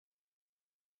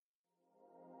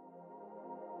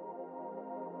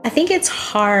I think it's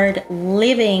hard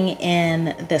living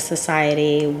in this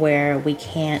society where we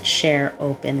can't share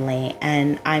openly.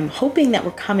 And I'm hoping that we're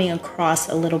coming across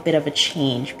a little bit of a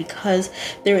change because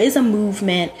there is a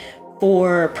movement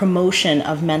for promotion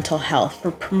of mental health,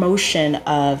 for promotion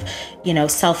of,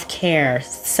 self-care,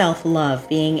 self-love,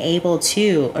 being able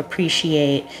to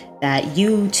appreciate that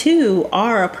you too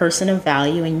are a person of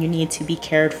value and you need to be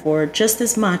cared for just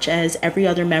as much as every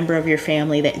other member of your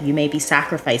family that you may be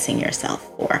sacrificing yourself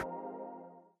for.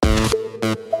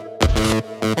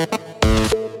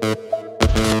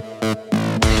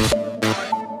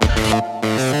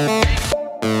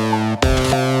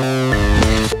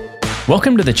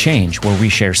 Welcome to The Change, where we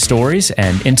share stories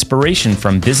and inspiration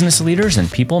from business leaders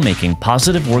and people making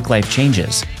positive work-life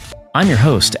changes. I'm your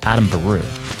host, Adam Baru.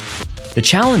 The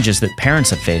challenges that parents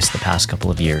have faced the past couple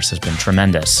of years has been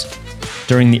tremendous.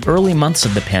 During the early months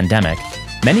of the pandemic,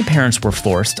 many parents were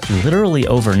forced, literally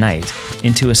overnight,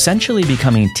 into essentially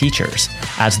becoming teachers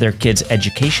as their kids'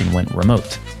 education went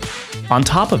remote. On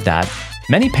top of that,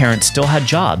 many parents still had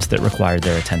jobs that required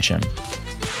their attention.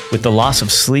 With the loss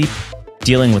of sleep,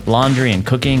 dealing with laundry and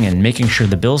cooking and making sure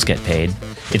the bills get paid,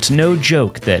 it's no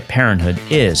joke that parenthood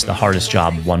is the hardest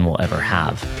job one will ever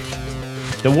have.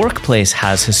 The workplace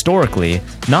has historically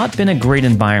not been a great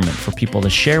environment for people to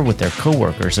share with their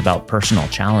coworkers about personal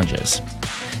challenges.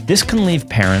 This can leave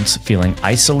parents feeling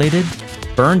isolated,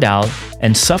 burned out,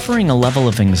 and suffering a level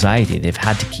of anxiety they've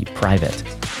had to keep private.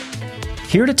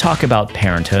 Here to talk about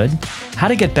parenthood, how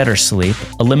to get better sleep,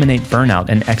 eliminate burnout,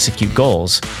 and execute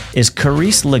goals is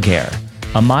Carice Laguerre,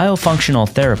 a myofunctional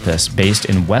therapist based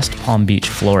in West Palm Beach,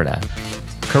 Florida.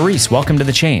 Carice, welcome to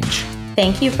The Change.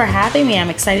 Thank you for having me. I'm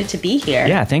excited to be here.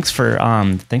 Yeah, thanks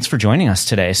for joining us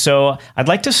today. So I'd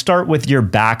like to start with your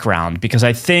background because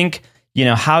I think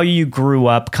how you grew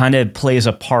up kind of plays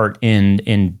a part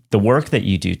in the work that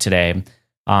you do today.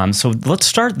 So let's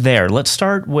start there. Let's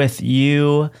start with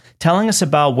you telling us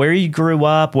about where you grew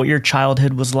up, what your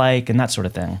childhood was like, and that sort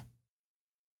of thing.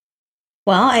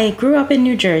 Well, I grew up in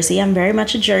New Jersey. I'm very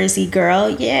much a Jersey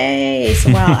girl. Yay!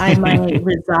 So while I might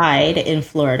reside in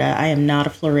Florida, I am not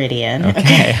a Floridian.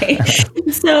 Okay.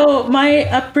 So my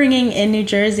upbringing in New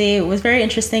Jersey was very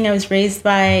interesting. I was raised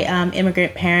by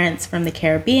immigrant parents from the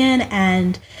Caribbean,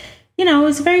 and it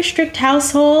was a very strict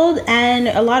household and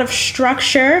a lot of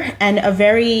structure and a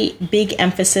very big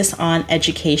emphasis on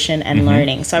education and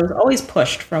learning. So I was always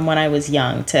pushed from when I was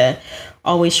young to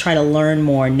always try to learn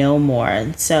more, know more.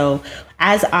 And so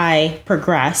as I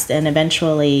progressed and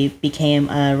eventually became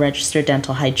a registered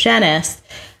dental hygienist,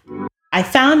 I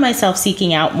found myself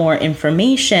seeking out more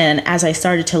information as I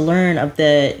started to learn of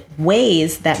the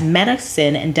ways that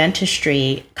medicine and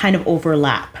dentistry kind of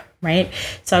overlap. Right.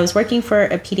 So I was working for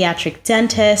a pediatric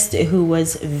dentist who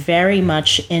was very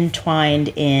much entwined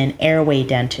in airway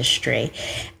dentistry.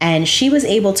 And she was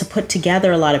able to put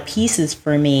together a lot of pieces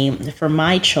for me, for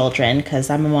my children, because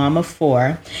I'm a mom of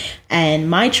 4. And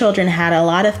my children had a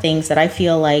lot of things that I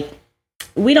feel like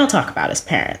we don't talk about as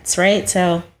parents. Right.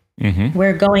 So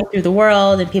we're going through the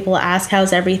world and people ask,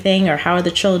 how's everything? Or how are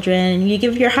the children? And you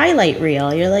give your highlight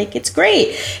reel. You're like, it's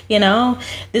great.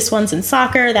 This one's in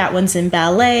soccer, that one's in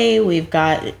ballet. We've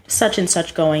got such and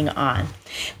such going on.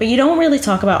 But you don't really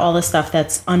talk about all the stuff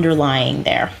that's underlying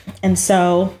there. And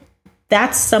so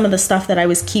that's some of the stuff that I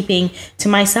was keeping to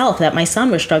myself, that my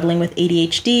son was struggling with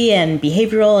ADHD and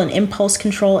behavioral and impulse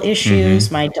control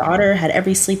issues. My daughter had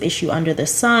every sleep issue under the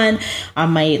sun.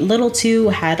 My little 2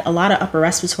 had a lot of upper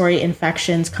respiratory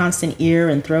infections, constant ear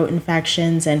and throat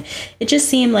infections. And it just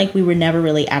seemed like we were never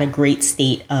really at a great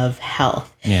state of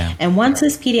health. Yeah. And once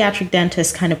this pediatric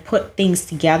dentist kind of put things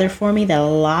together for me, that a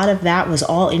lot of that was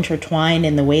all intertwined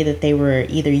in the way that they were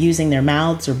either using their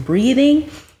mouths or breathing,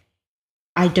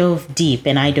 I dove deep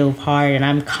and I dove hard, and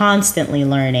I'm constantly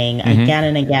learning again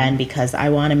and again because I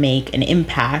want to make an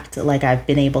impact like I've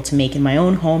been able to make in my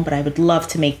own home, but I would love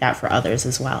to make that for others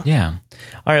as well. Yeah.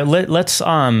 All right. Let's.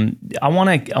 I want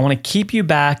to keep you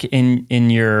back in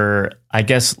your, I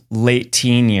guess, late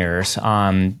teen years.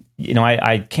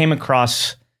 I came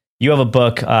across. You have a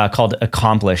book called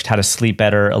Accomplished: How to Sleep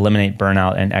Better, Eliminate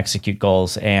Burnout, and Execute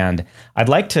Goals, and I'd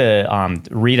like to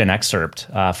read an excerpt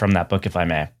from that book, if I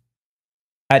may.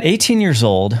 At 18 years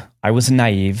old, I was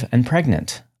naive and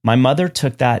pregnant. My mother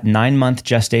took that 9-month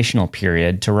gestational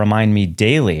period to remind me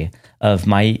daily of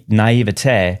my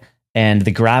naivete and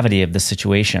the gravity of the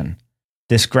situation.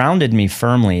 This grounded me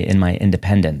firmly in my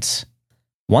independence.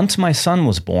 Once my son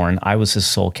was born, I was his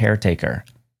sole caretaker.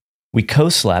 We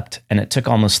co-slept, and it took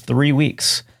almost 3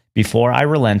 weeks before I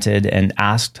relented and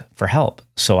asked for help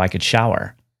so I could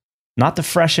shower. Not the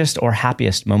freshest or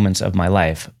happiest moments of my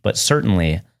life, but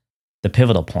certainly the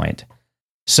pivotal point.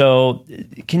 So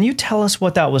can you tell us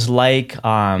what that was like,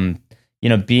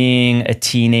 being a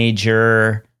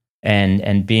teenager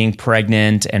and being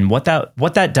pregnant, and what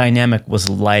that dynamic was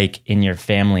like in your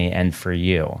family and for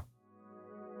you?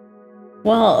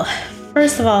 Well,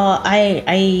 first of all,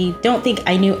 I don't think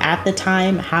I knew at the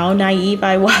time how naive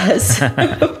I was,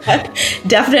 but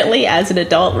definitely as an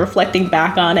adult reflecting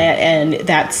back on it, and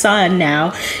that son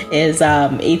now is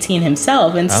 18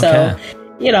 himself. And so,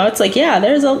 it's like, yeah,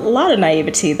 there's a lot of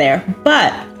naivety there.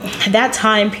 But that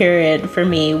time period for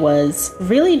me was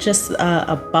really just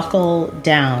a buckle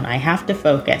down. I have to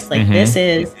focus. Like, this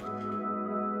is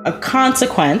a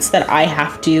consequence that I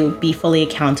have to be fully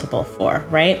accountable for,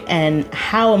 right? And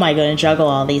how am I going to juggle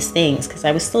all these things? Because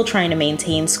I was still trying to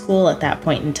maintain school at that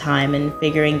point in time and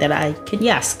figuring that I could,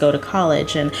 yes, go to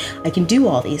college and I can do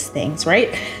all these things,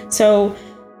 right? So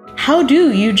how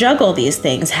do you juggle these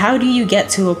things? How do you get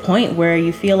to a point where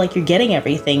you feel like you're getting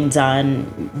everything done?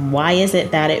 Why is it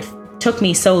that it took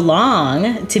me so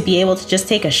long to be able to just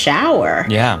take a shower?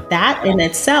 Yeah. That in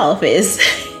itself is...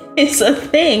 It's a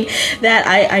thing that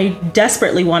I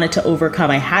desperately wanted to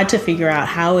overcome. I had to figure out,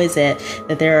 how is it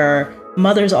that there are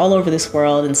mothers all over this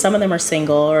world, and some of them are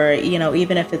single, or,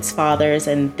 even if it's fathers,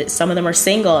 and some of them are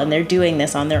single and they're doing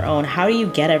this on their own. How do you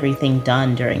get everything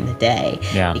done during the day?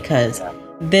 Yeah. Because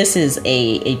this is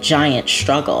a giant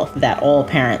struggle that all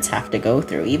parents have to go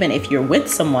through. Even if you're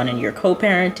with someone and you're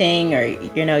co-parenting, or,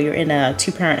 you're in a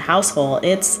 2-parent household,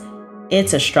 it's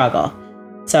a struggle.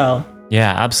 So.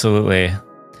 Yeah, absolutely.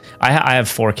 I have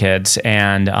 4 kids,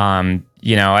 and, I'm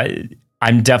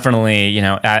definitely,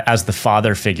 as the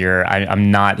father figure, I'm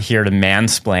not here to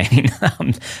mansplain,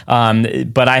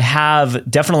 but I have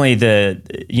definitely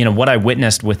what I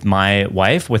witnessed with my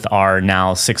wife, with our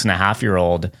now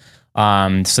 6.5-year-old.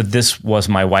 So this was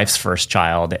my wife's first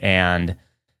child, and,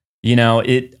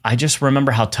 I just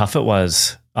remember how tough it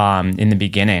was in the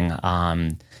beginning.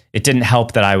 It didn't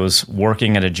help that I was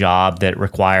working at a job that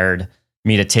required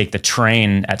me to take the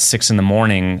train at 6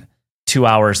 a.m, 2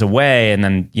 hours away, and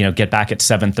then, get back at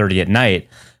 7:30 at night.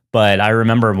 But I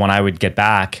remember when I would get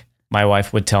back, my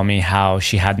wife would tell me how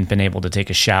she hadn't been able to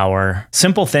take a shower.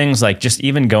 Simple things like just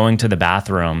even going to the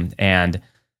bathroom. And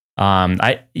I'm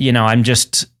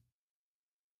just,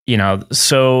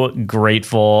 so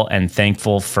grateful and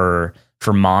thankful for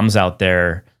moms out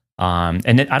there. I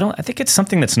think it's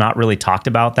something that's not really talked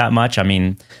about that much. I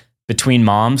mean, between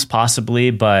moms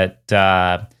possibly, but,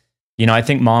 I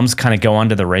think moms kind of go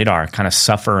under the radar, kind of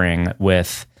suffering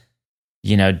with,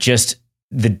 just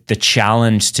the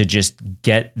challenge to just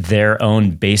get their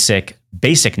own basic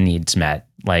needs met,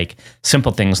 like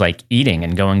simple things like eating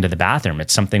and going to the bathroom.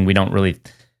 It's something we don't really,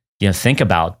 think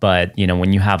about. But,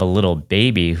 when you have a little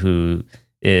baby who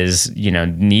is,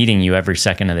 needing you every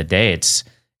second of the day, it's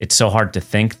so hard to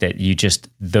think that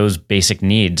those basic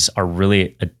needs are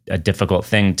really a difficult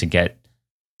thing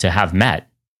to have met.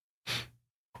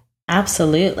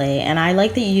 Absolutely. And I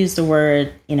like that you use the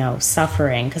word,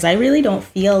 suffering, because I really don't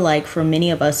feel like for many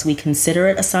of us, we consider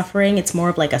it a suffering. It's more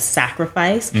of like a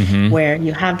sacrifice, where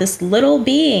you have this little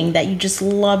being that you just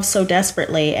love so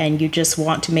desperately, and you just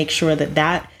want to make sure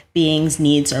that being's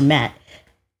needs are met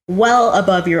well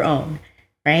above your own.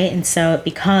 Right. And so it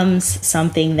becomes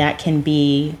something that can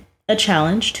be a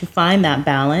challenge to find that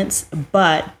balance,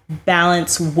 but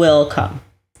balance will come.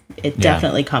 It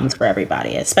definitely comes for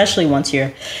everybody, especially once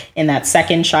you're in that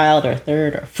second child or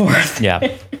third or fourth.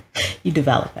 Yeah. You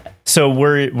develop it. So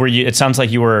were you, it sounds like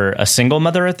you were a single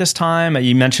mother at this time.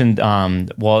 You mentioned,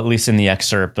 at least in the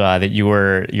excerpt, that you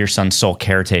were your son's sole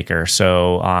caretaker.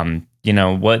 So,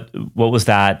 what was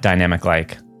that dynamic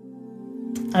like?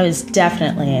 I was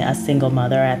definitely a single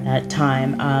mother at that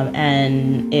time,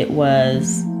 and it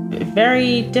was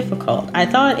very difficult. I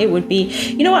thought it would be,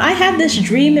 I had this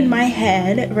dream in my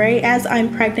head, right, as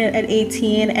I'm pregnant at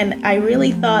 18, and I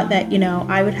really thought that,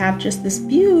 I would have just this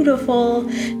beautiful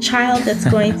child that's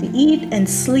going to eat and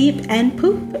sleep and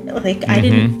poop. Like, I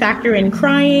didn't factor in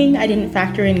crying. I didn't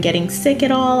factor in getting sick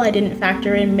at all. I didn't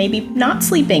factor in maybe not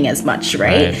sleeping as much,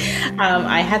 right?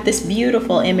 I had this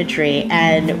beautiful imagery,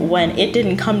 and when it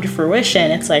didn't come to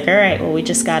fruition, it's like, all right, well, we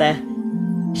just gotta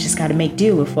make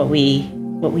do with what we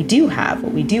do have.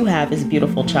 What we do have is a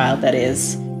beautiful child that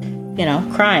is,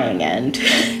 crying and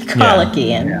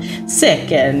colicky and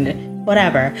sick and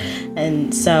whatever.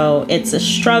 And so it's a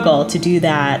struggle to do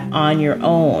that on your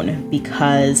own,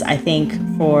 because I think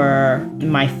for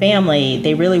my family,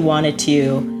 they really wanted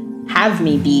to have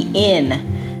me be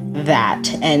in that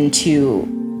and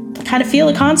to kind of feel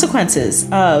the consequences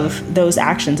of those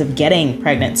actions of getting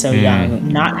pregnant so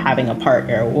young, not having a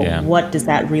partner. What does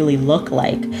that really look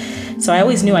like? So I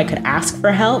always knew I could ask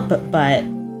for help, but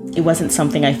it wasn't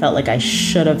something I felt like I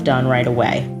should have done right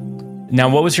away. Now,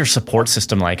 what was your support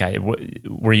system like?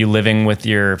 Were you living with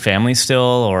your family still,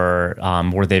 or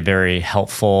were they very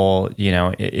helpful,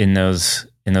 in those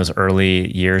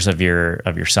early years of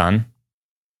your son?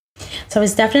 So I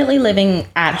was definitely living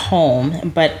at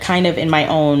home, but kind of in my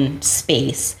own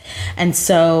space. And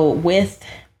so with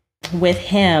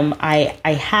him, I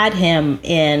had him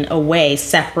in a way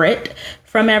separate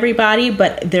from everybody,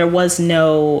 but there was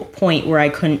no point where I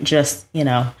couldn't just,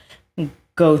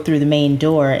 go through the main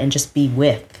door and just be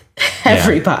with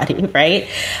everybody, right?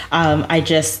 I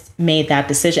just made that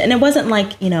decision. And it wasn't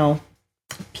like,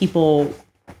 people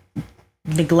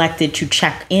neglected to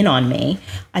check in on me.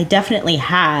 I definitely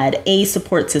had a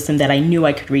support system that I knew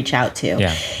I could reach out to.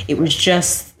 Yeah. It was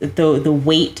just the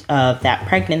weight of that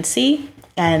pregnancy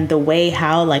and the way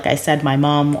how, like I said, my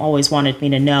mom always wanted me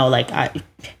to know,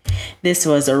 this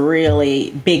was a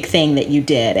really big thing that you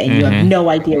did and you have no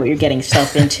idea what you're getting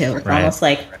yourself into. It's almost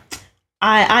like,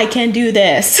 I can do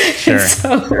this. Sure.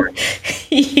 So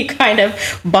you kind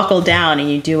of buckle down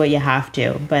and you do what you have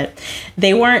to. But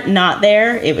they weren't not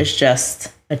there. It was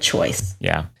just a choice.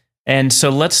 Yeah. And so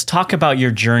let's talk about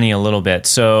your journey a little bit.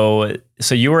 So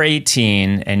you were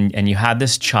 18 and you had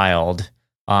this child.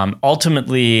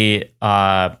 Ultimately,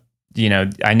 I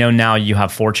know now you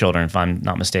have 4 children, if I'm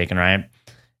not mistaken, right?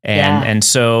 And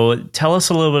so tell us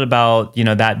a little bit about,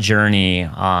 that journey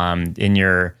in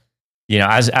your,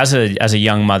 as a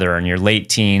young mother in your late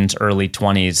teens, early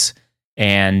 20s.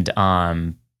 And,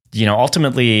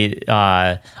 ultimately,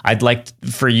 I'd like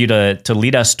for you to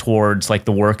lead us towards like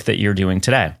the work that you're doing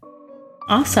today.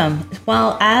 Awesome.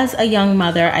 Well, as a young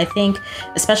mother, I think,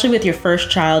 especially with your first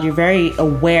child, you're very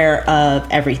aware of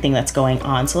everything that's going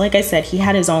on. So like I said, he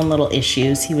had his own little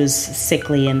issues. He was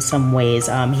sickly in some ways.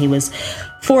 He was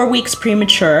 4 weeks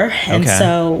premature. And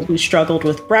so we struggled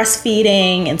with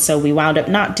breastfeeding. And so we wound up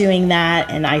not doing that.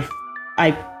 And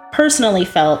I personally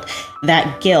felt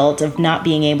that guilt of not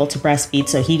being able to breastfeed.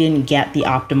 So he didn't get the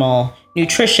optimal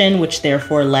nutrition, which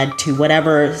therefore led to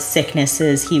whatever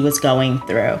sicknesses he was going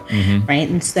through. Right.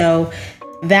 And so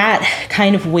that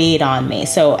kind of weighed on me.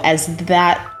 So as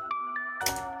that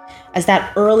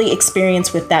early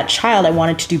experience with that child, I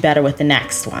wanted to do better with the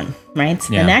next one. Right.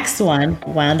 So the next one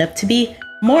wound up to be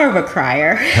more of a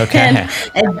crier and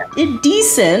a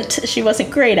decent, she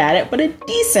wasn't great at it, but a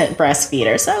decent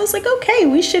breastfeeder. So I was like, okay,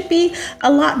 we should be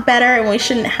a lot better and we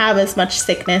shouldn't have as much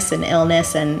sickness and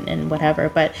illness and whatever.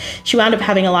 But she wound up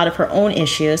having a lot of her own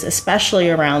issues, especially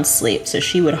around sleep. So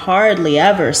she would hardly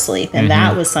ever sleep. And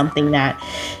that was something that,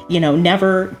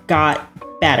 never got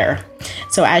better.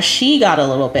 So as she got a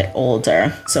little bit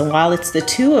older, so while it's the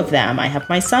two of them, I have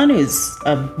my son who's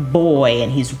a boy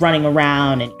and he's running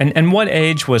around. And what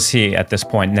age was he at this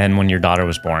point then when your daughter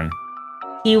was born?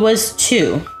 He was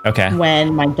 2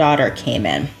 when my daughter came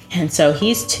in. And so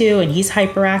he's 2 and he's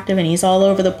hyperactive and he's all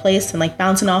over the place and like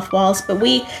bouncing off walls. But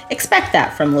we expect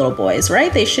that from little boys,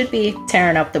 right? They should be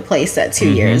tearing up the place at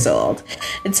 2 years old.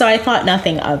 And so I thought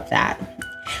nothing of that.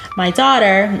 My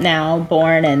daughter, now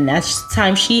born, and as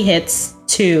time she hits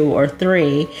 2 or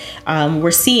 3,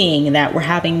 we're seeing that we're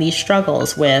having these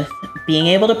struggles with being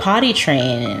able to potty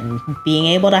train and being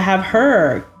able to have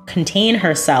her contain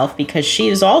herself because she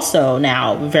is also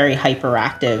now very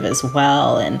hyperactive as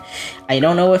well. And I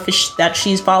don't know if it's that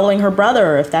she's following her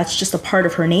brother or if that's just a part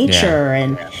of her nature.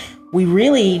 And we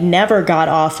really never got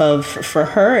off of, for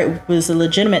her, it was a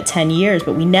legitimate 10 years,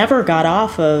 but we never got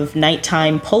off of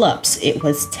nighttime pull-ups. It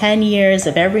was 10 years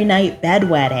of every night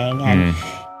bedwetting. And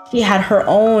she had her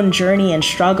own journey and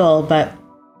struggle. But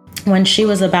when she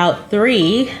was about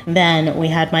 3, then we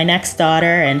had my next daughter,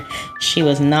 and she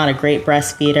was not a great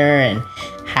breastfeeder and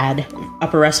had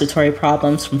upper respiratory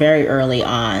problems from very early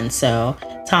on. So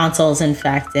tonsils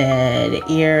infected,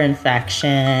 ear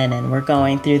infection, and we're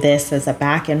going through this as a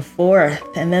back and forth.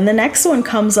 And then the next one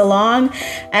comes along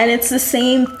and it's the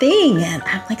same thing. And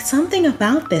I'm like, something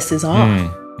about this is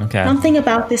off. Something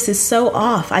about this is so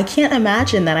off. I can't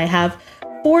imagine that I have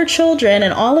 4 children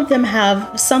and all of them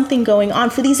have something going on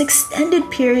for these extended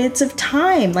periods of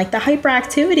time. Like the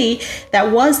hyperactivity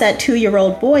that was that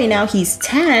 2-year-old boy, now he's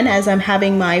 10 as I'm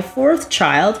having my 4th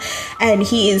child, and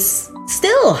he is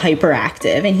still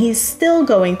hyperactive and he's still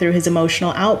going through his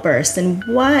emotional outbursts. And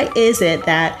why is it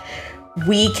that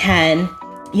we can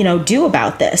do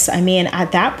about this? I mean,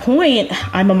 at that point,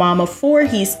 I'm a mom of 4,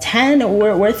 he's 10.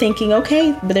 We're thinking,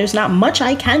 okay, but there's not much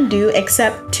I can do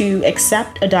except to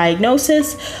accept a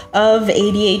diagnosis of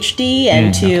ADHD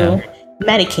and to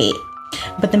medicate.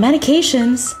 But the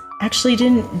medications actually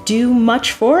didn't do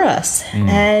much for us.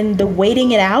 And the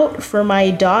waiting it out for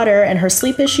my daughter and her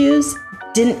sleep issues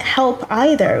didn't help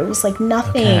either. It was like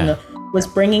nothing was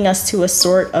bringing us to a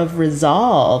sort of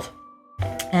resolve.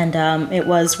 And it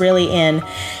was really in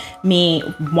me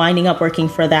winding up working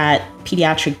for that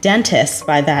pediatric dentist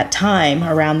by that time,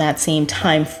 around that same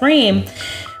time frame,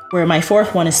 where my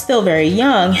 4th one is still very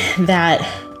young, that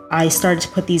I started to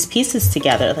put these pieces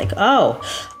together. Like, oh,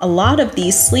 a lot of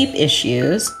these sleep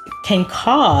issues can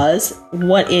cause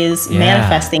what is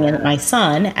manifesting in my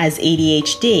son as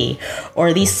ADHD,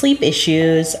 or these sleep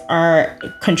issues are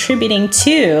contributing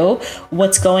to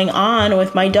what's going on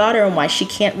with my daughter and why she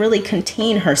can't really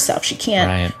contain herself. She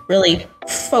can't really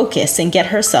focus and get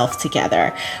herself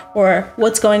together, or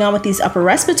what's going on with these upper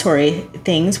respiratory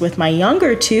things with my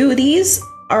younger 2. These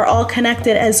are all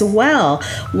connected as well.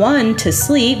 1, to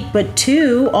sleep, but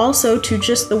 2, also to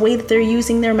just the way that they're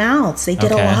using their mouths. They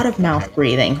did a lot of mouth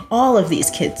breathing. All of these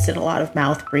kids did a lot of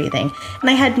mouth breathing. And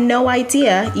I had no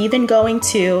idea, even going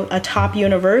to a top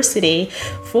university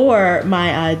for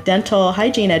my dental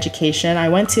hygiene education. I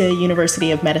went to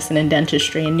University of Medicine and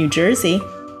Dentistry in New Jersey.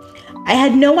 I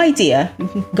had no idea,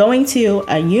 going to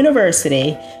a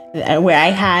university where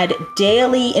I had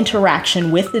daily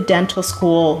interaction with the dental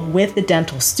school, with the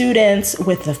dental students,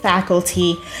 with the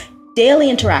faculty, daily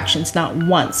interactions, not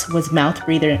once was mouth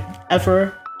breathing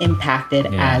ever impacted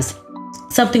as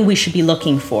something we should be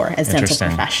looking for as dental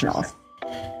professionals.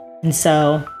 And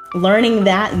so learning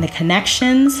that and the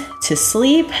connections to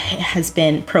sleep has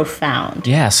been profound.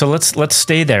 Yeah. So let's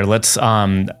stay there. Let's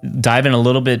dive in a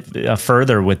little bit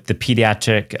further with the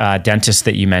pediatric dentist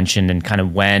that you mentioned, and kind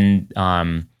of when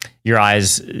your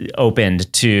eyes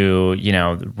opened to,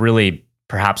 really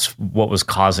perhaps what was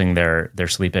causing their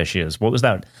sleep issues. What was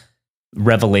that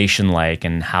revelation like,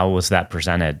 and how was that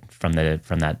presented from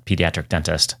that pediatric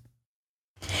dentist?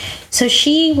 So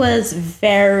she was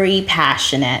very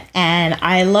passionate, and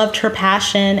I loved her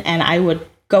passion, and I would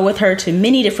go with her to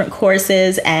many different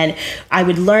courses, and I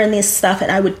would learn this stuff,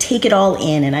 and I would take it all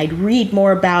in, and I'd read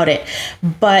more about it.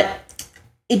 But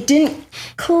it didn't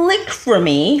click for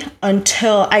me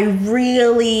until I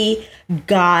really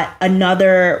got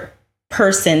another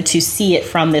person to see it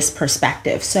from this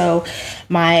perspective. So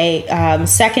my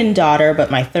second daughter,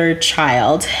 but my 3rd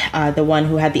child, the one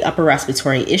who had the upper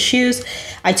respiratory issues,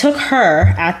 I took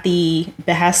her at the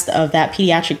behest of that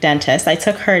pediatric dentist. I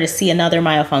took her to see another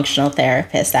myofunctional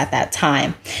therapist at that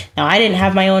time. Now, I didn't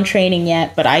have my own training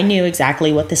yet, but I knew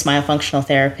exactly what this myofunctional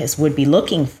therapist would be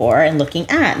looking for and looking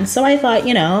at. And so I thought,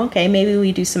 okay, maybe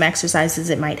we do some exercises,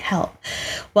 it might help.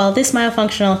 Well, this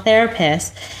myofunctional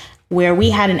therapist, where we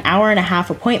had an 1.5 hour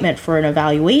appointment for an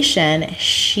evaluation,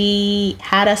 she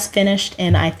had us finished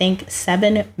in, I think,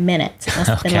 7 minutes. It must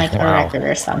have been like a record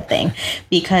or something,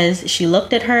 because she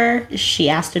looked at her, she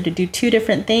asked her to do 2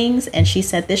 different things, and she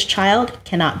said, this child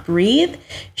cannot breathe,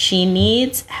 she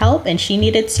needs help, and she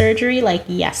needed surgery like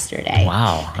yesterday.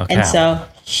 Wow. Okay. And so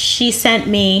she sent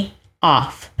me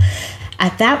off.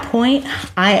 At that point,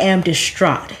 I am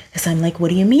distraught, because I'm like, what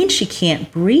do you mean she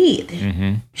can't breathe?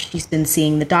 Mm-hmm. She's been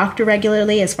seeing the doctor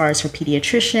regularly as far as her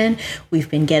pediatrician. We've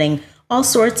been getting all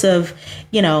sorts of,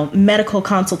 medical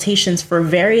consultations for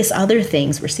various other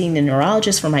things. We're seeing the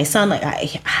neurologist for my son. Like,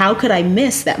 how could I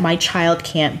miss that my child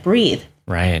can't breathe?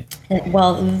 Right.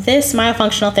 Well, this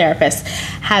myofunctional therapist,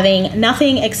 having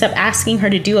nothing except asking her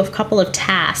to do a couple of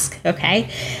tasks,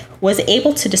 was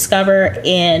able to discover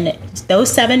in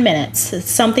those 7 minutes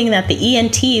something that the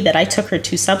ENT that I took her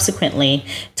to subsequently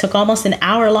took almost an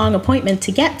hour-long appointment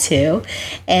to get to.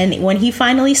 And when he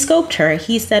finally scoped her,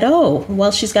 he said, oh, well,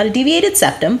 she's got a deviated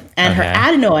septum, and her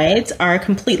adenoids are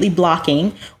completely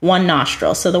blocking one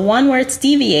nostril. So the one where it's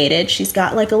deviated, she's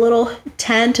got like a little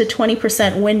 10 to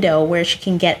 20% window where she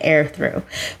can get air through.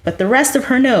 But the rest of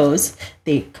her nose,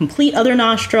 the complete other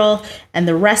nostril, and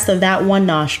the rest of that one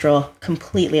nostril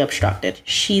completely obstructed.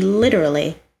 She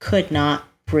literally could not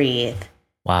breathe.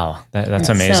 Wow, that's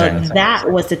amazing. So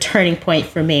that was the turning point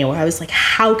for me, where I was like,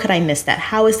 how could I miss that?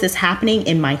 How is this happening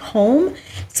in my home?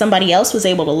 Somebody else was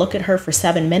able to look at her for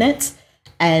 7 minutes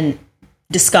and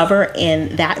discover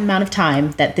in that amount of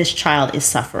time that this child is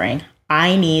suffering.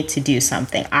 I need to do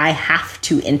something. I have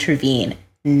to intervene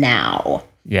now.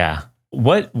 Yeah.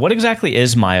 What exactly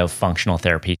is myofunctional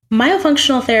therapy?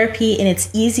 Myofunctional therapy, in its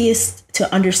easiest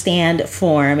to understand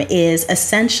form, is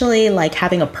essentially like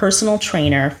having a personal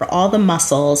trainer for all the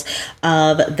muscles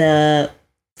of the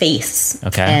face.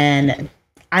 Okay. And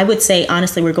I would say,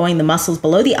 honestly, we're going the muscles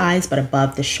below the eyes, but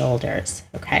above the shoulders.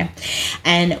 Okay.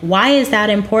 And why is that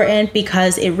important?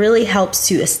 Because it really helps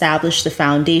to establish the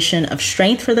foundation of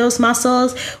strength for those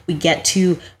muscles. We get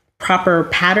to proper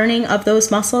patterning of those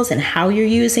muscles and how you're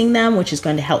using them, which is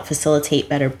going to help facilitate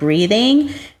better breathing,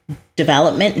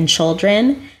 development in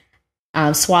children,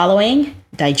 swallowing,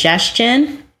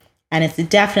 digestion, and it's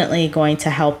definitely going to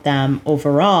help them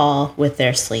overall with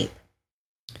their sleep.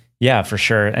 Yeah, for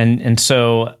sure. And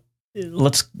so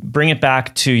let's bring it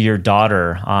back to your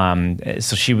daughter.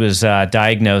 So she was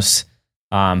diagnosed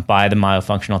by the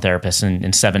myofunctional therapist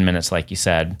in 7 minutes, like you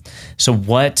said. So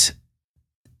what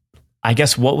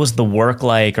was the work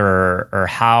like, or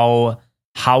how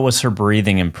was her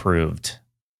breathing improved?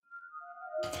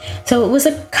 So it was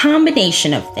a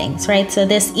combination of things, right? So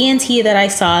this ENT that I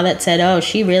saw that said, oh,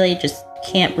 she really just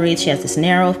can't breathe. She has this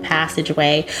narrow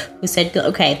passageway, who said,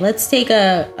 okay, let's take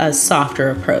a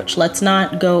softer approach. Let's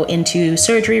not go into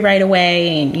surgery right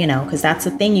away. And, because that's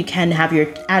the thing. You can have your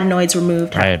adenoids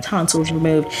removed, have tonsils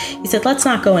removed. He said, let's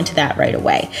not go into that right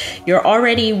away. You're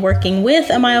already working with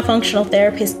a myofunctional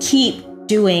therapist. Keep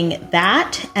doing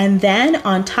that. And then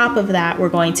on top of that, we're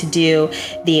going to do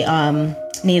the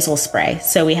nasal spray.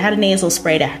 So we had a nasal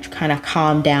spray to kind of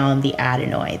calm down the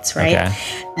adenoids, right? Okay.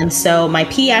 And so my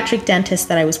pediatric dentist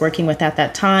that I was working with at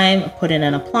that time put in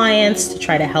an appliance to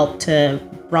try to help to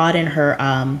broaden her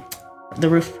the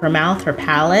roof of her mouth, her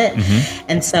palate. Mm-hmm.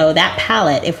 And so that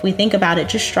palate, if we think about it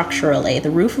just structurally,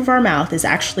 the roof of our mouth is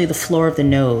actually the floor of the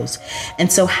nose.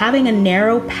 And so having a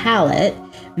narrow palate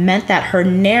meant that her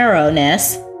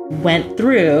narrowness went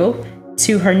through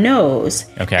to her nose.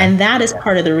 Okay. And that is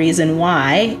part of the reason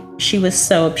why she was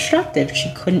so obstructive.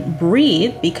 She couldn't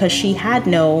breathe because she had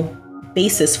no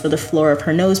basis for the floor of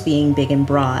her nose being big and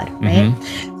broad, right?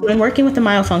 Mm-hmm. So when working with a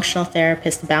myofunctional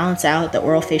therapist to balance out the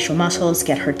oral facial muscles,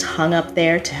 get her tongue up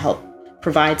there to help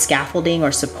provide scaffolding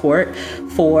or support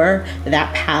for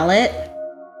that palate,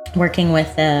 working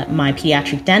with my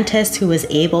pediatric dentist, who was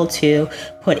able to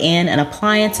put in an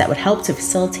appliance that would help to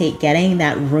facilitate getting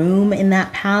that room in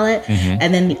that palate. Mm-hmm.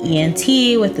 And then the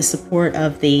ENT with the support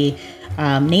of the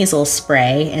nasal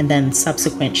spray, and then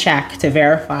subsequent check to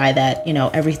verify that,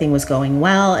 everything was going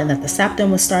well and that the septum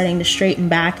was starting to straighten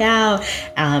back out.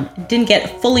 Didn't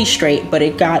get fully straight, but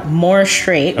it got more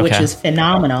straight, which is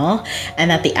phenomenal.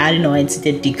 And that the adenoids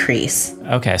did decrease.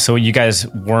 Okay. So you guys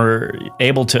were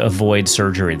able to avoid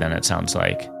surgery then, it sounds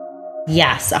like.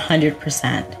 Yes,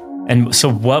 100%. And so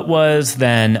what was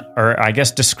then, or I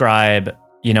guess describe,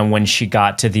 when she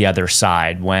got to the other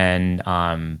side, when,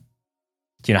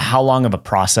 how long of a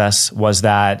process was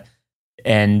that?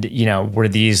 And, were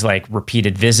these like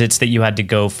repeated visits that you had to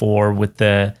go for with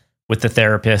the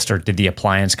therapist, or did the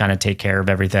appliance kind of take care of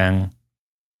everything?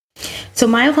 So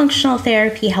myofunctional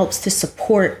therapy helps to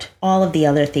support all of the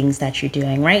other things that you're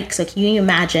doing, right? So can you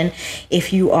imagine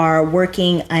if you are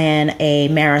working in a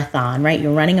marathon, right?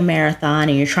 You're running a marathon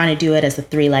and you're trying to do it as a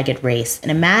 3-legged race. And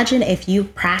imagine if you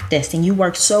practiced and you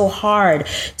worked so hard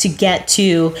to get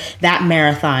to that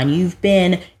marathon. You've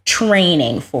been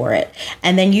training for it.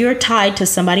 And then you're tied to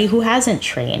somebody who hasn't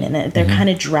trained, and they're kind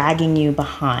of dragging you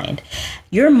behind.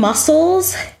 Your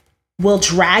muscles will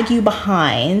drag you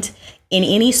behind in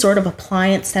any sort of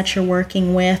appliance that you're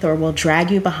working with, or will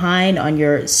drag you behind on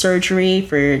your surgery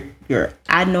for your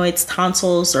adenoids,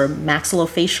 tonsils, or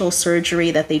maxillofacial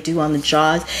surgery that they do on the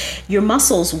jaws. Your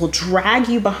muscles will drag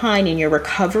you behind in your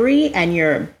recovery and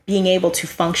your being able to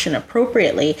function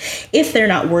appropriately if they're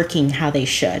not working how they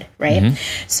should, right?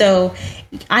 Mm-hmm. So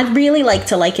I'd really like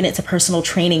to liken it to personal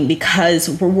training, because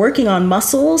we're working on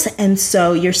muscles. And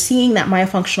so you're seeing that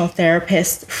myofunctional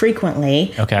therapist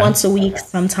frequently, once a week,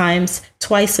 sometimes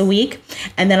twice a week.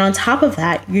 And then on top of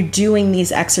that, you're doing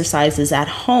these exercises at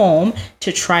home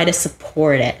to try to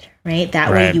support it, right?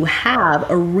 That way you have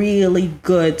a really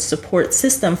good support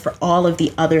system for all of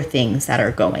the other things that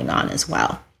are going on as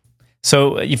well.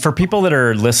 So for people that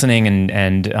are listening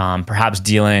and perhaps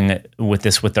dealing with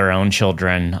this with their own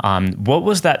children, what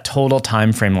was that total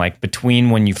time frame like between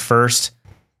when you first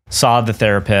saw the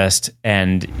therapist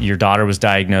and your daughter was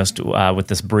diagnosed with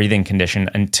this breathing condition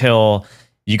until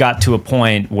you got to a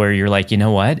point where you're like, you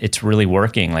know what, it's really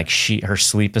working? Like her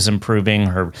sleep is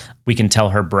improving. We can tell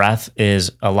her breath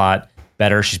is a lot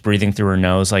better. She's breathing through her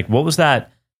nose. Like, what was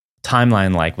that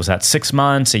timeline like? Was that 6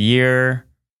 months, a year?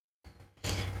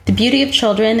 The beauty of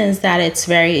children is that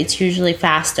it's usually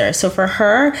faster. So for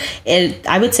her,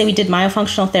 I would say we did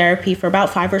myofunctional therapy for about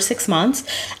 5 or 6 months.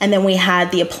 And then we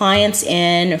had the appliance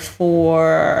in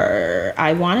for,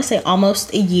 I want to say,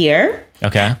 almost a year.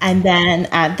 Okay. And then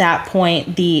at that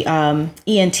point, the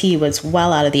ENT was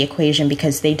well out of the equation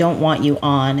because they don't want you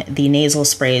on the nasal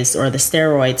sprays or the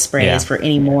steroid sprays for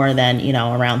any more than,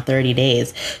 around 30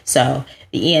 days. So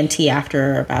the ENT,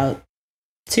 after about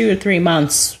 2 or 3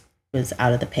 months, was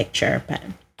out of the picture. But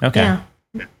okay. Yeah.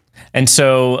 And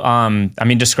so,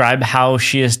 describe how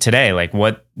she is today. Like,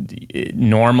 what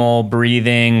normal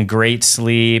breathing, great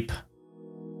sleep.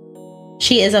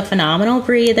 She is a phenomenal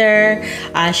breather.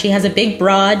 She has a big,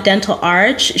 broad dental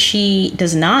arch. She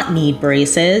does not need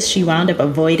braces. She wound up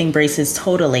avoiding braces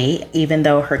totally, even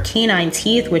though her canine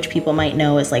teeth, which people might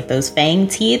know as like those fang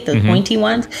teeth, the pointy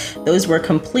ones, those were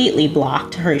completely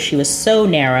blocked. She was so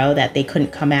narrow that they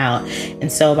couldn't come out.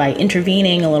 And so by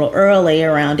intervening a little early,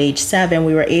 around age 7,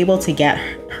 we were able to get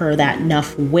her that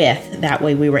enough width. That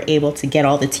way we were able to get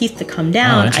all the teeth to come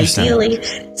down, ideally.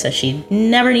 So she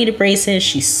never needed braces.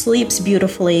 She sleeps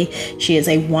beautifully. She is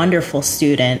a wonderful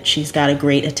student. She's got a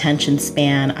great attention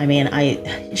span.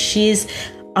 She's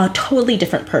a totally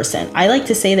different person. I like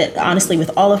to say that, honestly,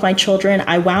 with all of my children,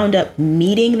 I wound up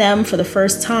meeting them for the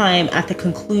first time at the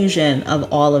conclusion of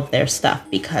all of their stuff,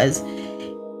 because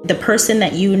the person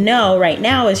that you know right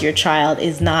now as your child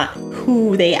is not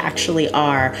who they actually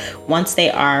are once they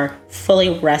are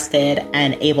fully rested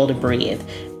and able to breathe.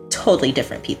 Totally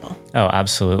different people. Oh,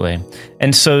 absolutely.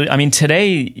 And so,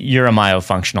 today you're a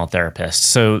myofunctional therapist.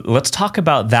 So let's talk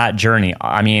about that journey.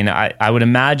 I would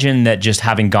imagine that just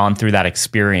having gone through that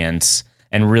experience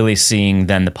and really seeing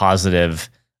then the positive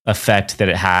effect that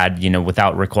it had,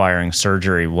 without requiring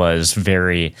surgery, was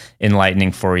very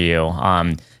enlightening for you.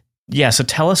 So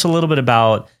tell us a little bit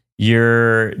about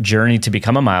your journey to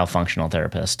become a myofunctional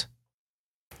therapist.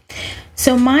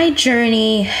 So my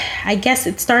journey, I guess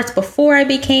it starts before I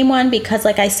became one, because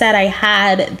like I said, I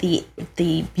had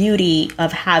the beauty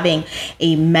of having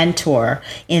a mentor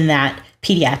in that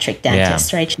pediatric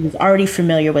dentist, right? She was already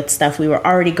familiar with stuff. We were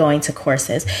already going to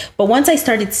courses. But once I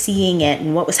started seeing it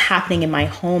and what was happening in my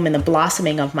home and the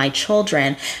blossoming of my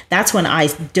children, that's when I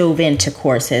dove into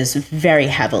courses very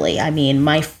heavily.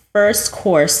 My first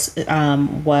course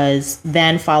was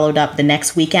then followed up the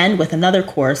next weekend with another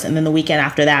course. And then the weekend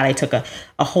after that, I took a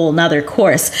whole nother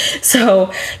course.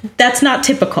 So that's not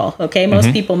typical. Okay.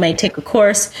 Most people may take a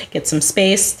course, get some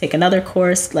space, take another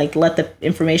course, like let the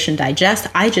information digest.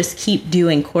 I just keep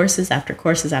doing courses after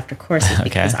courses after courses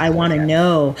because I want to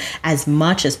know as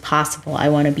much as possible. I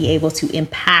want to be able to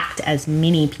impact as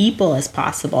many people as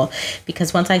possible,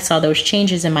 because once I saw those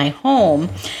changes in my home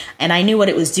and I knew what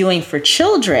it was doing for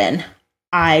children,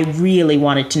 I really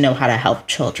wanted to know how to help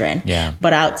children. Yeah.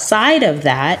 But outside of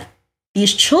that,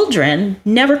 these children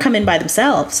never come in by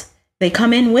themselves. They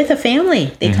come in with a family.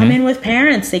 They come in with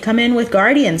parents. They come in with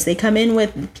guardians. They come in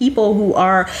with people who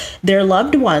are their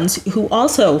loved ones who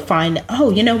also find,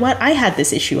 oh, you know what? I had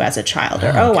this issue as a child. Or,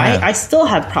 I still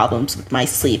have problems with my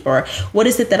sleep. Or what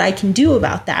is it that I can do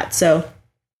about that? So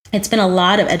it's been a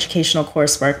lot of educational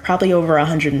coursework, probably over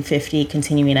 150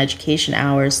 continuing education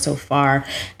hours so far,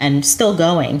 and still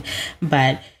going.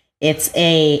 But it's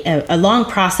a long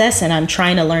process, and I'm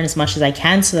trying to learn as much as I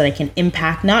can so that I can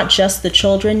impact not just the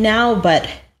children now, but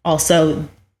also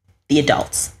the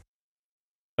adults.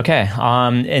 Okay.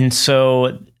 And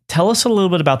so tell us a little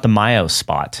bit about the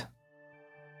MyoSpot.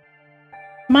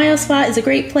 MyoSpot is a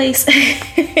great place.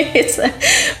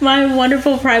 It's my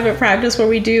wonderful private practice where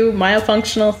we do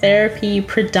myofunctional therapy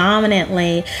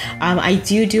predominantly. I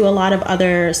do a lot of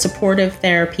other supportive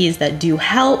therapies that do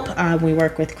help. We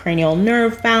work with cranial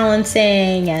nerve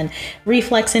balancing and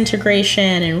reflex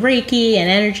integration and Reiki and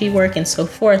energy work and so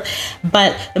forth.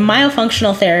 But the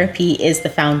myofunctional therapy is the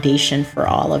foundation for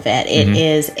all of it. It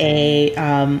is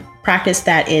a practice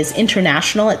that is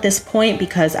international at this point,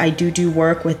 because I do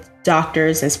work with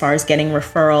doctors as far as getting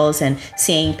referrals and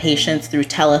seeing patients through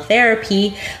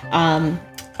teletherapy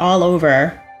all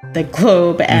over the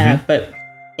globe. But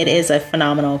it is a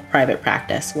phenomenal private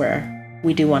practice where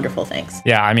we do wonderful things.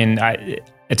 Yeah,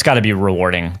 it's got to be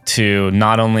rewarding to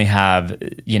not only have,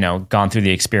 gone through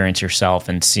the experience yourself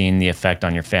and seen the effect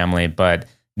on your family, but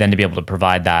then to be able to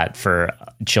provide that for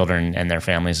children and their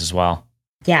families as well.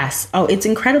 Yes. Oh, it's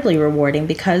incredibly rewarding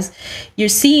because you're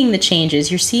seeing the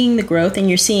changes, you're seeing the growth, and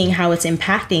you're seeing how it's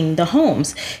impacting the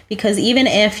homes. Because even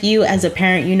if you, as a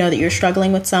parent, you know that you're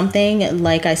struggling with something,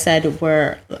 like I said,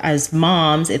 as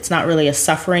moms, it's not really a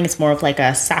suffering. It's more of like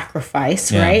a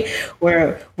sacrifice, right?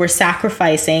 Where we're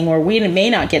sacrificing, or we may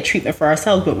not get treatment for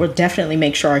ourselves, but we'll definitely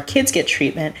make sure our kids get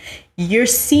treatment. You're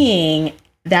seeing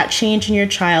that change in your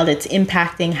child. It's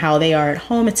impacting how they are at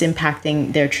home. It's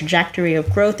impacting their trajectory of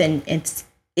growth, and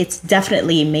it's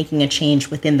definitely making a change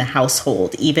within the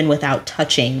household, even without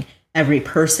touching every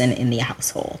person in the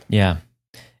household. Yeah.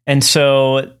 And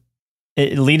so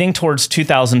leading towards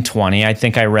 2020, I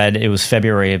think I read it was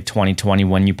February of 2020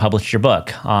 when you published your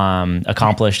book,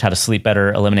 Accomplished: How to Sleep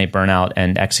Better, Eliminate Burnout,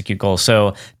 and Execute Goals.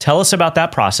 So tell us about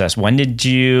that process. When did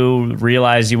you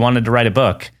realize you wanted to write a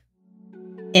book?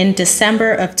 In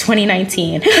December of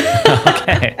 2019.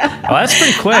 Okay. Well, that's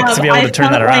pretty quick to be able to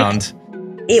turn that around.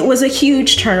 It was a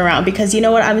huge turnaround because, you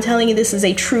know what, I'm telling you, this is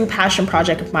a true passion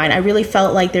project of mine. I really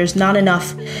felt like there's not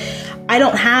enough. I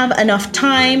don't have enough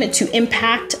time to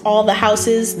impact all the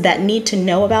houses that need to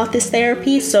know about this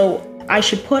therapy. So I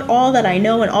should put all that I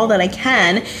know and all that I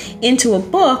can into a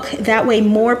book. That way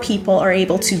more people are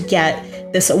able to get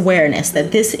this awareness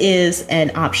that this is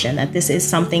an option, that this is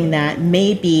something that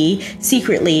may be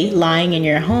secretly lying in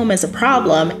your home as a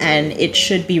problem and it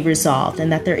should be resolved, and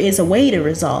that there is a way to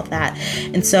resolve that.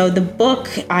 And so the book,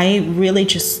 I really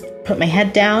just put my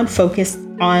head down, focused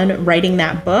on writing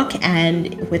that book,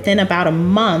 and within about a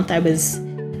month I was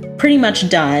pretty much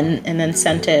done, and then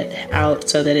sent it out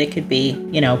so that it could be,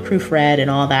 proofread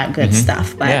and all that good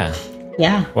stuff. But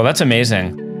yeah. Well, that's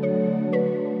amazing.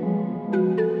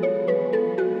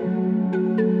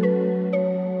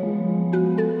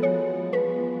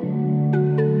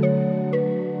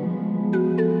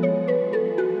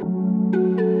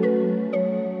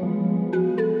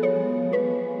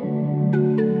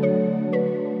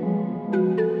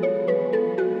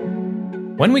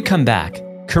 When we come back,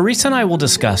 Carissa and I will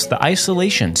discuss the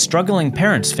isolation struggling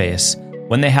parents face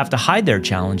when they have to hide their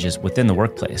challenges within the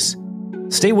workplace.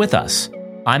 Stay with us.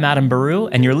 I'm Adam Baru,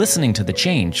 and you're listening to The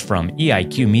Change from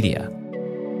EIQ Media.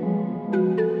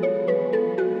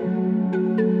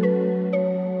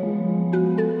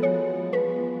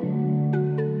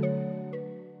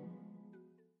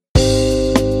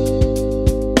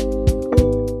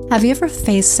 Have you ever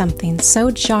faced something so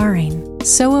jarring,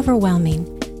 so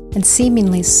overwhelming, and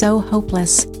seemingly so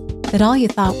hopeless that all you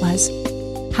thought was,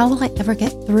 how will I ever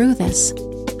get through this?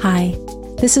 Hi,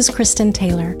 this is Kristen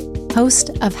Taylor,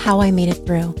 host of How I Made It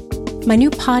Through, my new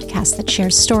podcast that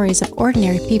shares stories of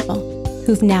ordinary people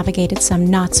who've navigated some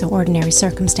not-so-ordinary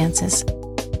circumstances.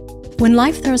 When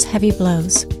life throws heavy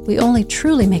blows, we only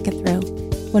truly make it through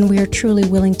when we are truly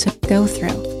willing to go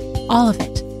through all of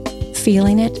it,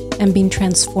 feeling it and being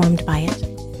transformed by it.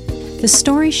 The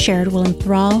stories shared will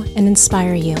enthrall and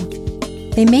inspire you.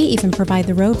 They may even provide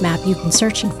the roadmap you've been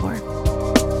searching for.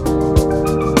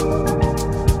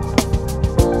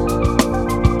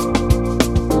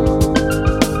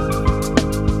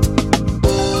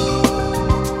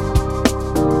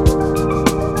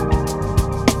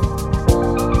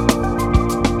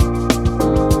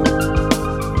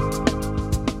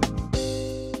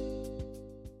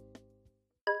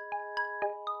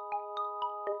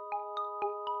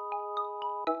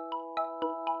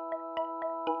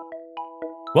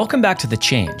 Welcome back to The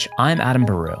Change. I'm Adam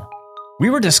Baru. We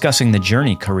were discussing the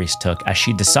journey Carissa took as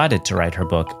she decided to write her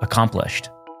book, Accomplished.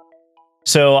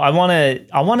 So I want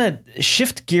to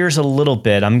shift gears a little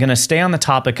bit. I'm going to stay on the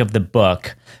topic of the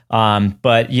book.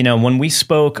 But when we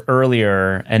spoke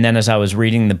earlier, and then as I was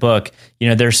reading the book,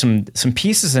 there's some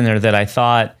pieces in there that I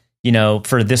thought,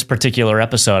 for this particular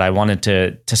episode, I wanted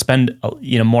to spend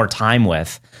more time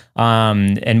with.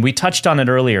 And we touched on it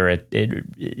earlier.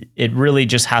 It really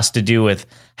just has to do with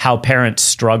how parents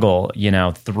struggle,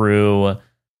 through,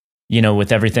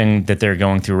 with everything that they're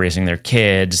going through, raising their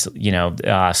kids,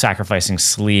 sacrificing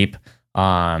sleep,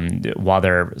 while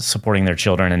they're supporting their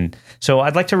children. And so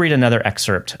I'd like to read another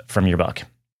excerpt from your book.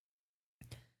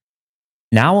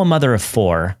 Now a mother of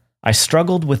 4, I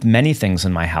struggled with many things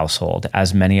in my household,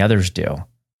 as many others do.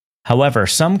 However,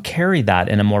 some carry that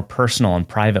in a more personal and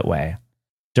private way.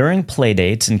 During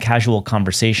playdates and casual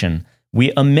conversation,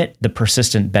 we omit the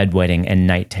persistent bedwetting and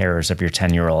night terrors of your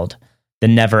 10-year-old, the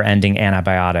never-ending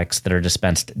antibiotics that are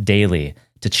dispensed daily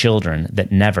to children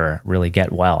that never really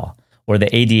get well, or the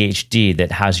ADHD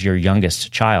that has your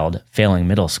youngest child failing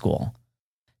middle school.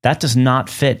 That does not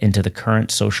fit into the current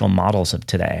social models of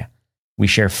today. We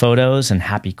share photos and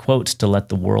happy quotes to let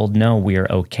the world know we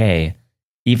are okay,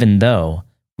 even though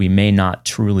we may not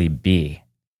truly be.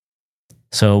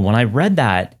 So when I read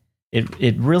that,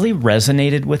 it really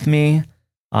resonated with me.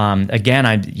 Again,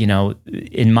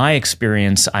 in my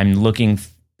experience, I'm looking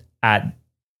at,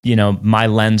 my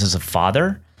lens as a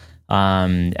father.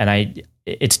 And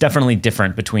it's definitely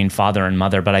different between father and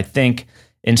mother, but I think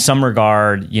in some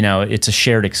regard, it's a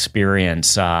shared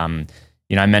experience.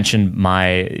 I mentioned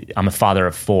I'm a father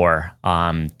of 4.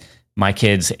 My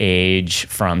kids age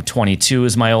from 22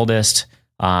 is my oldest,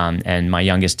 and my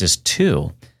youngest is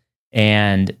 2.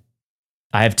 And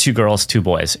I have 2 girls, 2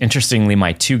 boys. Interestingly,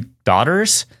 my 2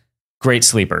 daughters great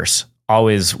sleepers,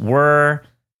 always were.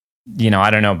 I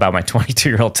don't know about my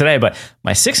 22-year-old today, but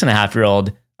my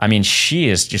 6.5-year-old, I mean, she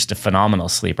is just a phenomenal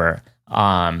sleeper.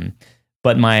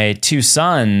 But my two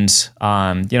sons,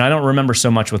 I don't remember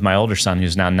so much with my older son,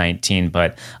 who's now 19,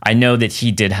 but I know that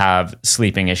he did have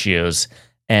sleeping issues,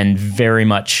 and very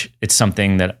much it's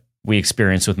something that we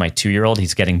experience with my 2-year-old.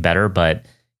 He's getting better, but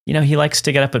he likes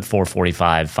to get up at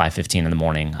 4:45, 5:15 in the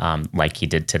morning, like he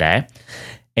did today.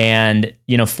 And,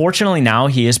 fortunately now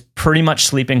he is pretty much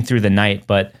sleeping through the night,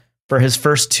 but for his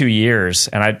first 2 years,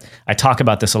 and I talk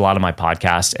about this a lot on my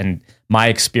podcast, and my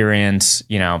experience,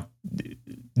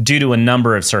 due to a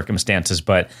number of circumstances,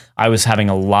 but I was having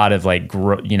a lot of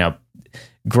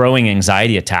growing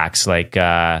anxiety attacks, like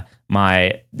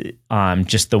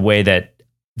just the way that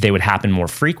they would happen more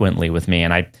frequently with me.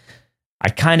 And I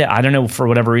don't know, for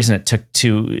whatever reason, it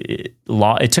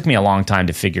took me a long time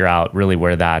to figure out really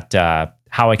where that,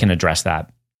 how I can address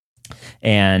that.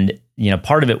 And,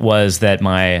 part of it was that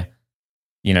my,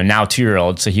 now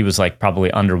 2-year-old, so he was like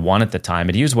probably under 1 at the time,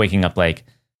 but he was waking up like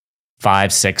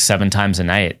 5, 6, 7 times a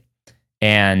night.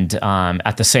 And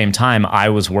at the same time, I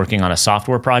was working on a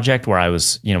software project where I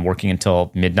was, working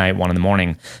until midnight, 1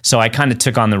 a.m. So I kind of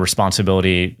took on the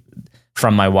responsibility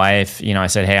from my wife. I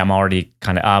said, hey, I'm already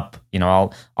kind of up.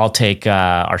 I'll take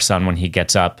our son when he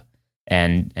gets up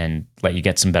and let you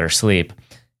get some better sleep.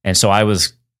 And so I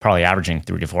was probably averaging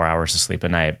 3 to 4 hours of sleep a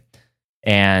night.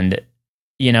 And,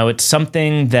 it's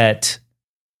something that,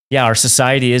 our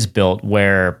society is built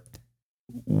where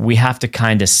we have to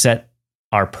kind of set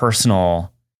our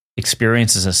personal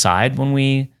experiences aside when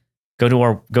we go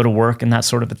to work and that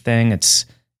sort of a thing. It's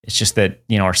just that,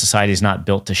 our society is not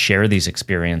built to share these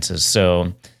experiences.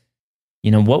 So,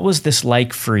 what was this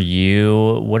like for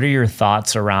you? What are your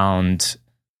thoughts around,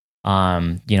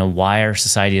 why our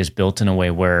society is built in a way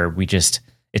where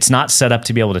it's not set up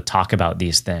to be able to talk about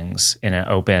these things in an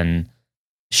open,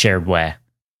 shared way?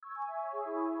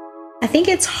 I think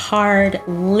it's hard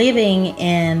living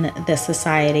in this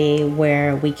society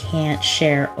where we can't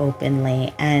share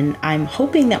openly. And I'm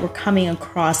hoping that we're coming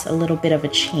across a little bit of a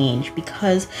change,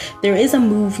 because there is a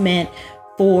movement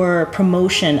for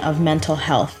promotion of mental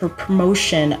health, for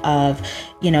promotion of,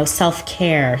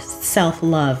 self-care,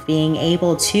 self-love, being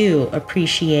able to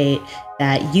appreciate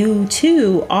that you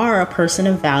too are a person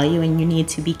of value and you need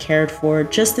to be cared for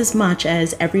just as much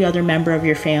as every other member of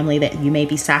your family that you may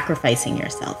be sacrificing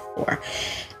yourself for.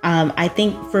 I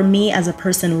think for me, as a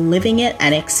person living it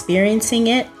and experiencing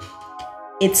it,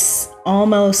 it's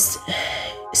almost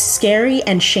scary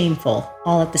and shameful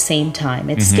all at the same time.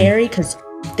 It's scary because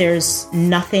there's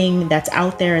nothing that's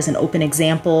out there as an open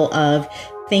example of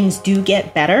things do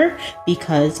get better,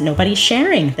 because nobody's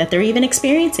sharing that they're even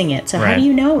experiencing it. So How do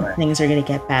you know things are going to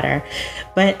get better?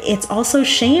 But it's also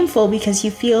shameful because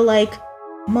you feel like,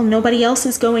 well, nobody else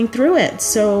is going through it.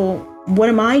 So what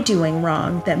am I doing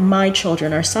wrong that my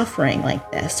children are suffering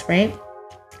like this, right?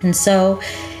 And so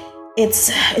it's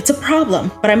a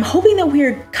problem, but I'm hoping that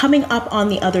we're coming up on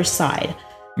the other side.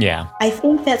 Yeah. I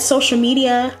think that social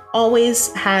media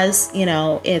always has,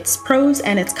 its pros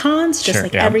and its cons,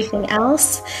 just everything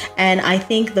else. And I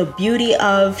think the beauty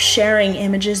of sharing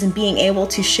images and being able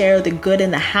to share the good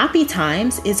and the happy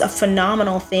times is a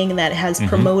phenomenal thing that has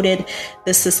promoted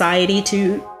the society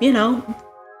to,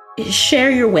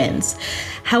 share your wins.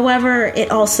 However,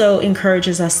 it also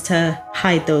encourages us to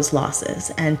hide those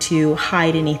losses and to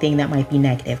hide anything that might be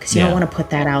negative, because you don't want to put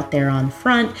that out there on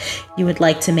front. You would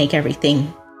like to make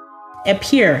everything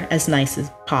appear as nice as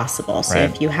possible. So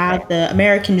if you have the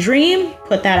American dream,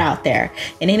 put that out there.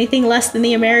 And anything less than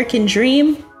the American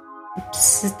dream,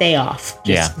 stay off.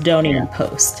 Just don't even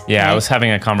post. Yeah, right? I was having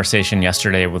a conversation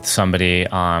yesterday with somebody,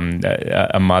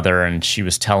 a mother, and she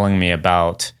was telling me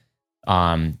about,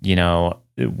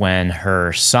 when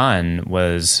her son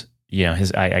was,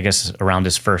 I guess around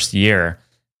his first year,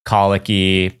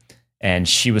 colicky, and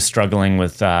she was struggling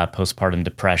with postpartum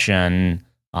depression,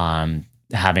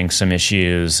 having some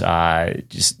issues, with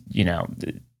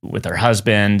her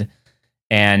husband,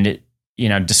 and,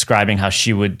 describing how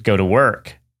she would go to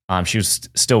work. She was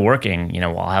still working,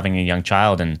 while having a young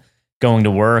child, and going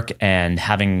to work and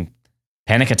having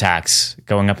panic attacks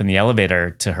going up in the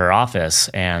elevator to her office,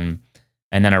 and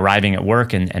then arriving at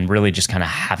work and really just kind of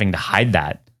having to hide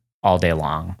that all day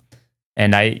long.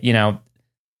 And I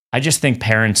just think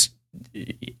parents,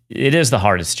 it is the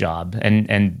hardest job.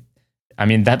 And I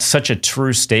mean, that's such a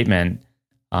true statement.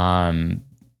 And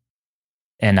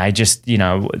I just,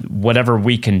 whatever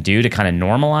we can do to kind of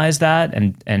normalize that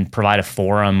and provide a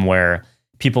forum where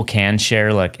people can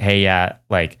share, like, hey,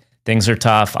 things are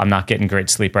tough. I'm not getting great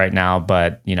sleep right now,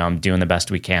 but I'm doing the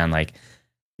best we can. Like,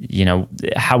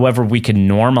 however we can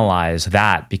normalize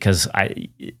that, because I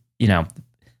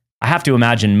have to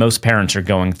imagine most parents are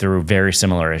going through very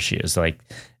similar issues, like,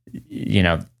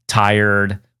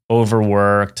 tired,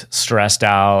 overworked, stressed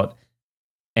out,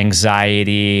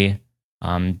 anxiety.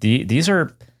 These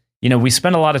are, we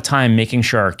spend a lot of time making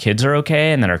sure our kids are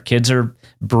okay and that our kids are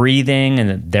breathing and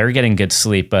that they're getting good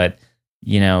sleep. But,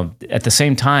 at the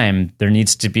same time, there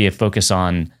needs to be a focus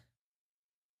on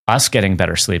us getting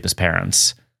better sleep as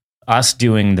parents, us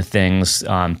doing the things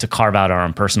to carve out our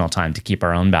own personal time to keep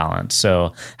our own balance.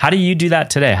 So how do you do that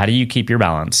today? How do you keep your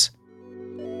balance?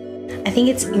 I think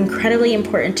it's incredibly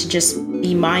important to just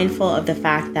be mindful of the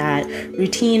fact that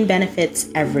routine benefits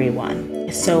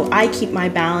everyone. So I keep my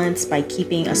balance by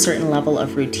keeping a certain level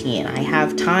of routine. I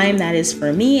have time that is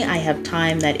for me. I have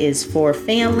time that is for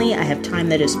family. I have time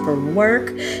that is for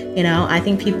work. I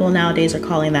think people nowadays are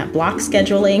calling that block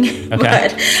scheduling, okay.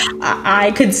 But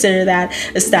I consider that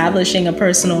establishing a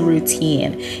personal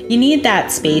routine. You need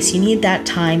that space. You need that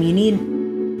time. You need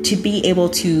to be able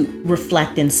to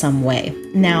reflect in some way.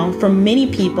 Now, for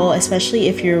many people, especially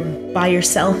if you're by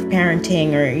yourself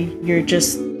parenting or you're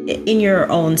just in your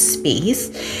own space,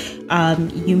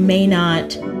 you may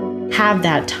not have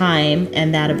that time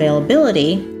and that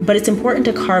availability, but it's important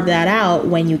to carve that out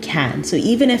when you can. So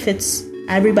even if it's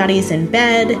everybody's in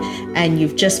bed and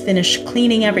you've just finished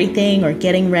cleaning everything or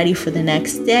getting ready for the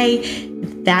next day,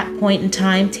 that point in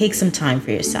time, take some time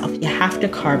for yourself. You have to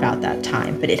carve out that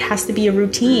time, but it has to be a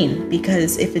routine,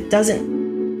 because if it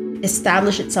doesn't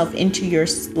establish itself into your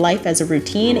life as a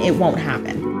routine, it won't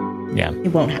happen. Yeah. It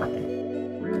won't happen.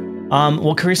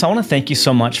 Well, Carissa, I want to thank you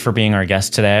so much for being our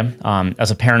guest today. As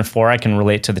a parent of 4, I can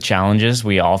relate to the challenges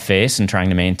we all face in trying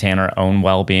to maintain our own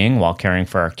well-being while caring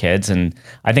for our kids. And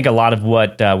I think a lot of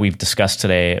what we've discussed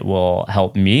today will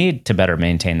help me to better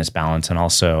maintain this balance, and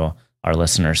also our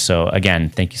listeners. So again,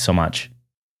 thank you so much.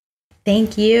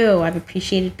 Thank you. I've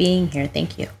appreciated being here.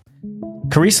 Thank you.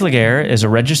 Carissa Laguerre is a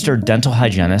registered dental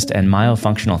hygienist and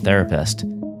myofunctional therapist.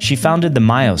 She founded the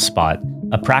Myo Spot,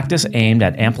 a practice aimed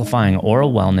at amplifying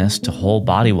oral wellness to whole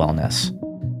body wellness.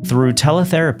 Through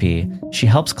teletherapy, she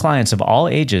helps clients of all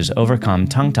ages overcome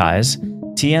tongue ties,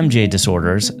 TMJ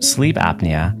disorders, sleep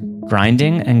apnea,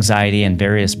 grinding, anxiety, and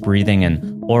various breathing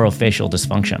and orofacial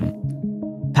dysfunction.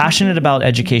 Passionate about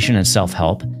education and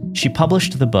self-help, she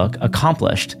published the book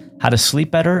Accomplished: How to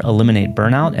Sleep Better, Eliminate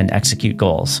Burnout, and Execute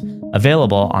Goals,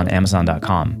 available on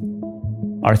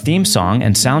Amazon.com. Our theme song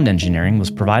and sound engineering was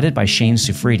provided by Shane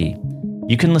Sufridi.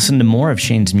 You can listen to more of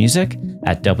Shane's music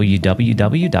at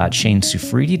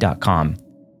www.shanesufridi.com.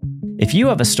 If you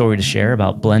have a story to share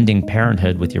about blending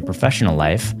parenthood with your professional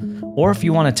life, or if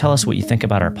you want to tell us what you think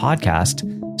about our podcast,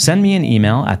 send me an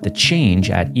email at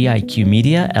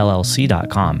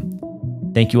thechange@eiqmediallc.com.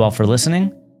 Thank you all for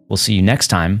listening. We'll see you next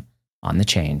time on The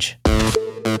Change.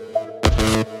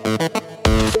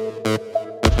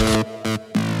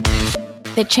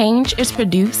 The Change is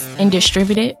produced and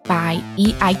distributed by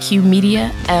EIQ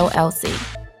Media, LLC.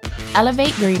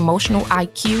 Elevate your emotional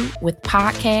IQ with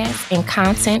podcasts and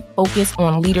content focused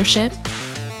on leadership,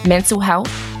 mental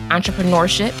health,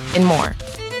 entrepreneurship, and more.